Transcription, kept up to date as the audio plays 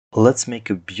Let's make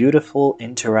a beautiful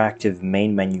interactive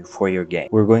main menu for your game.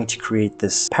 We're going to create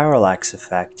this parallax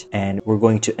effect, and we're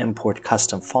going to import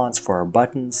custom fonts for our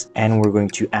buttons, and we're going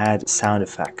to add sound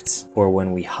effects for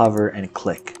when we hover and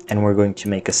click. And we're going to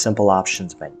make a simple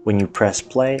options menu. When you press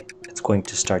play, it's going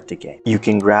to start the game. You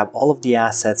can grab all of the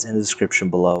assets in the description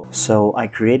below. So I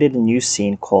created a new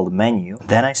scene called menu.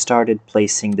 Then I started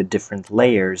placing the different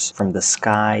layers from the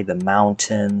sky, the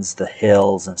mountains, the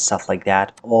hills, and stuff like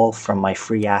that, all from my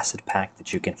free asset pack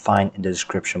that you can find in the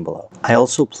description below. I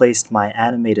also placed my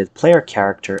animated player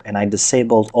character, and I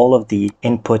disabled all of the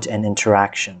input and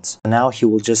interactions. Now he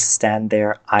will just stand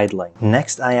there idling.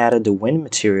 Next, I added the wind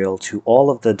material to all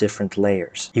of the different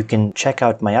layers. You can check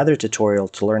out my other tutorial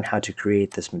to learn how to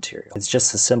create this material. It's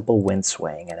just a simple wind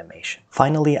swaying animation.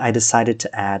 Finally, I decided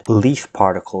to add leaf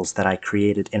particles that I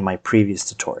created in my previous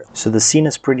tutorial. So the scene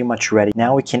is pretty much ready.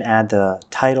 Now we can add the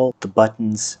title, the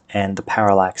buttons, and the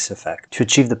parallax effect. To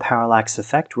achieve the parallax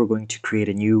effect, we're going to create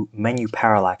a new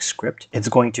MenuParallax script. It's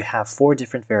going to have 4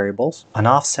 different variables, an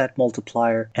offset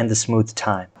multiplier, and the smooth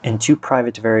time, and 2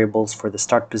 private variables for the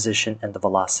start position and the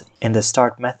velocity. In the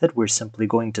start method, we're simply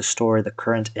going to store the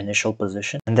current initial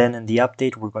position, and then in the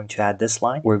update, we're going to add this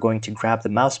line. We're going to grab the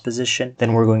mouse position,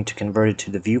 then we're going to convert it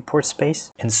to the viewport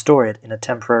space and store it in a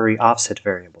temporary offset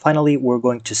variable. Finally, we're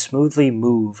going to smoothly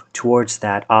move towards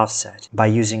that offset by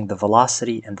using the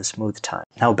velocity and the smooth time.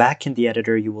 Now back in the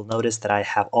editor, you will notice that I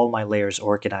have all my layers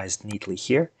organized neatly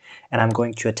here, and I'm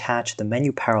going to attach the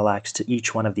menu parallax to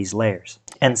each one of these layers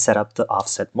and set up the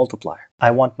offset multiplier.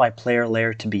 I want my player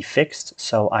layer to be fixed,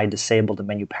 so I disable the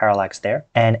menu parallax there.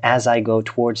 And as I go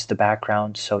towards the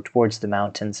background, so towards the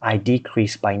mountains, I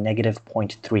decrease by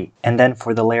 -0.3. And then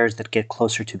for the layers that get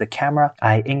closer to the camera,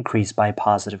 I increase by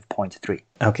 +0.3.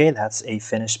 Okay, that's a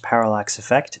finished parallax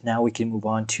effect. Now we can move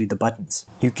on to the buttons.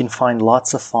 You can find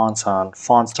lots of fonts on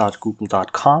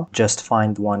fonts.google.com. Just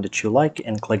find the one that you like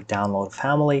and click download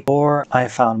family. Or I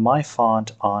found my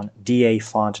font on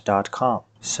dafont.com.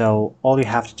 So all you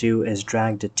have to do is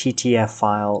drag the TTF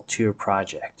file to your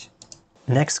project.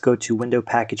 Next, go to Window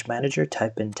Package Manager,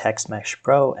 type in TextMesh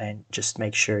Pro, and just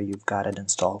make sure you've got it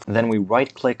installed. Then we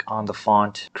right-click on the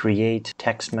font, create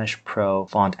TextMesh Pro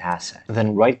font asset.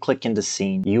 Then right-click in the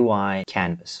scene, UI,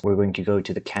 Canvas. We're going to go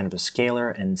to the Canvas scaler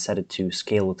and set it to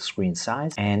scale with screen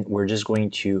size. And we're just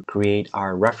going to create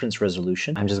our reference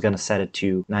resolution. I'm just going to set it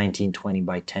to 1920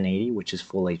 by 1080, which is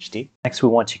full HD. Next, we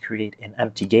want to create an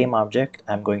empty game object.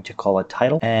 I'm going to call it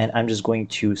title, and I'm just going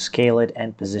to scale it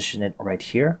and position it right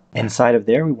here. Inside of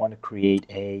there, we want to create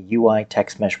a UI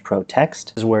TextMesh Pro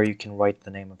text. This is where you can write the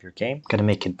name of your game. I'm going to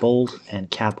make it bold and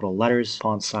capital letters,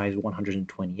 font size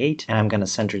 128, and I'm going to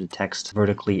center the text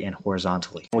vertically and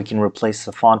horizontally. We can replace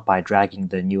the font by dragging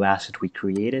the new asset we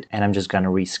created, and I'm just going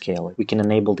to rescale it. We can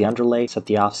enable the underlay, set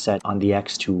the offset on the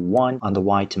X to 1, on the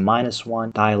Y to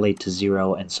 -1, dilate to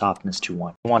 0, and softness to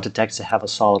 1. If you want the text to have a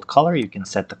solid color, you can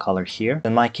set the color here.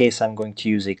 In my case, I'm going to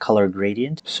use a color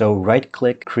gradient. So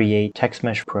right-click, create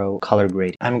TextMesh Pro color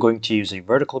gradient. I'm going to use a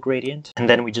vertical gradient, and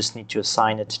then we just need to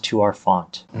assign it to our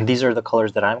font. And these are the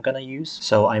colors that I'm going to use.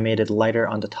 So I made it lighter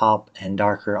on the top and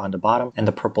darker on the bottom, and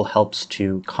the purple helps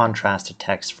to contrast the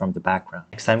text from the background.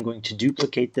 Next, I'm going to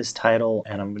duplicate this title,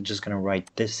 and I'm just going to write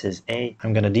 "This is A."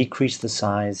 I'm going to decrease the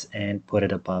size and put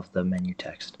it above the menu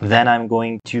text. Then I'm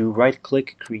going to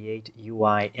right-click, create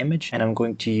UI image, and I'm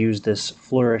going to use this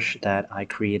flourish that I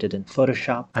created in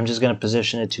Photoshop. I'm just going to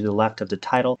position it to the left of the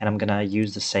title, and I'm going to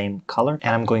use the same color,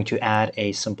 and I'm going to add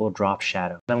a simple drop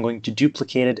shadow. I'm going to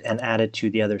duplicate it and add it to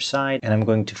the other side, and I'm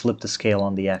going to flip the scale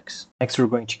on the X. Next, we're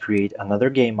going to create another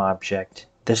game object.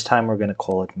 This time we're going to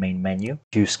call it main menu.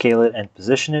 To scale it and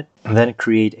position it, and then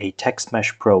create a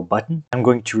TextMesh Pro button. I'm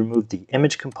going to remove the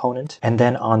image component, and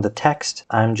then on the text,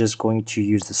 I'm just going to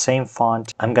use the same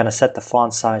font. I'm going to set the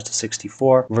font size to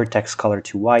 64, vertex color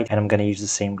to white, and I'm going to use the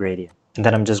same gradient. And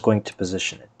then I'm just going to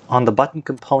position it. On the button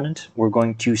component, we're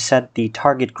going to set the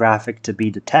target graphic to be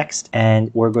the text, and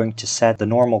we're going to set the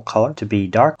normal color to be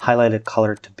dark, highlighted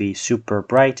color to be super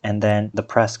bright, and then the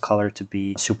press color to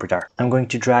be super dark. I'm going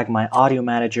to drag my audio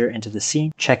manager into the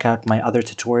scene. Check out my other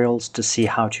tutorials to see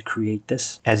how to create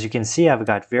this. As you can see, I've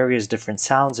got various different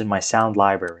sounds in my sound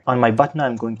library. On my button,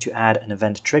 I'm going to add an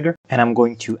event trigger, and I'm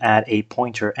going to add a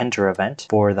pointer enter event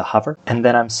for the hover. And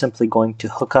then I'm simply going to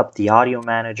hook up the audio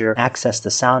manager, access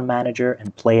the sound manager,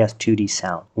 and play a 2D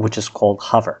sound, which is called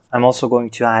hover. I'm also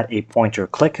going to add a pointer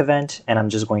click event, and I'm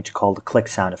just going to call the click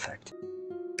sound effect.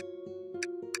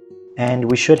 And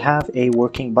we should have a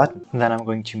working button. Then I'm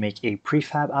going to make a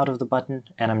prefab out of the button,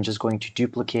 and I'm just going to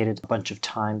duplicate it a bunch of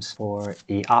times for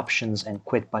the options and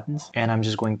quit buttons, and I'm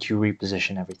just going to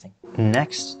reposition everything.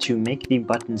 Next, to make the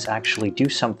buttons actually do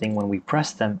something when we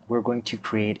press them, we're going to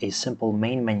create a simple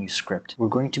main menu script. We're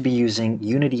going to be using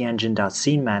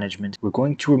UnityEngine.scene management. We're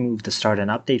going to remove the start and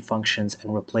update functions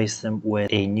and replace them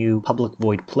with a new public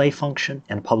void play function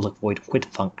and public void quit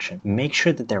function. Make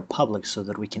sure that they're public so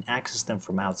that we can access them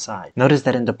from outside. Notice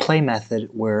that in the play method,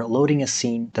 we're loading a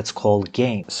scene that's called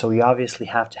game. So you obviously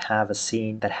have to have a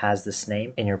scene that has this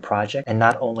name in your project. And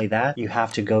not only that, you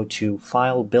have to go to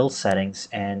File, Build Settings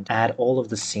and add all of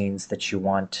the scenes that you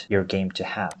want your game to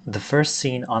have. The first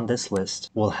scene on this list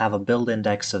will have a build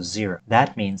index of 0.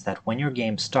 That means that when your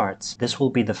game starts, this will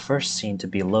be the first scene to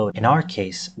be loaded. In our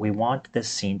case, we want this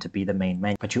scene to be the main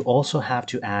menu, but you also have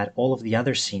to add all of the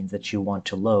other scenes that you want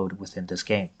to load within this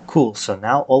game. Cool, so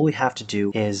now all we have to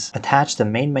do is attach the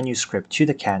main menu script to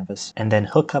the canvas and then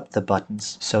hook up the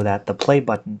buttons so that the play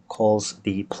button calls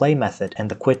the play method and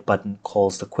the quit button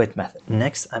calls the quit method.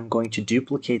 Next, I'm going to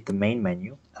duplicate the main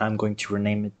menu. I'm going to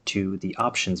rename it to the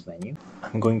options menu.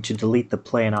 I'm going to delete the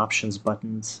play and options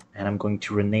buttons, and I'm going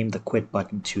to rename the quit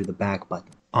button to the back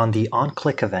button. On the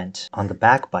on-click event on the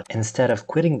back button, instead of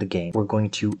quitting the game, we're going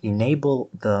to enable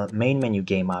the main menu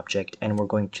game object, and we're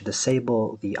going to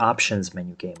disable the options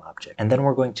menu game object. And then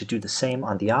we're going to do the same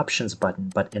on the options button,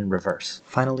 but in reverse.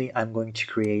 Finally, I'm going to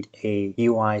create a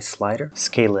UI slider,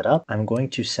 scale it up. I'm going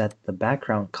to set the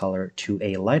background color to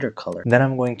a lighter color. Then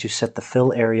I'm going to set the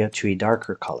fill area to a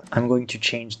darker color. I'm going to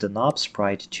change the knob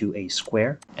sprite to a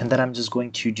square, and then I'm just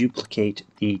going to duplicate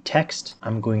the text.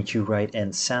 I'm going to write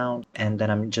in sound, and then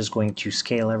I'm just going to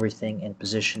scale everything and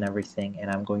position everything, and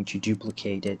I'm going to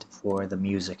duplicate it for the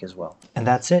music as well. And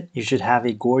that's it. You should have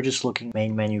a gorgeous looking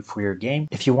main menu for your game.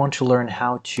 If you want to learn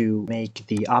how to make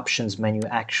the options menu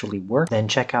actually work, then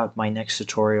check out my next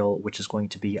tutorial, which is going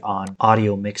to be on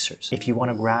audio mixers. If you want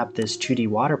to grab this 2D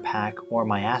water pack or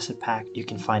my asset pack, you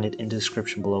can find it in the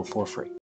description below for free.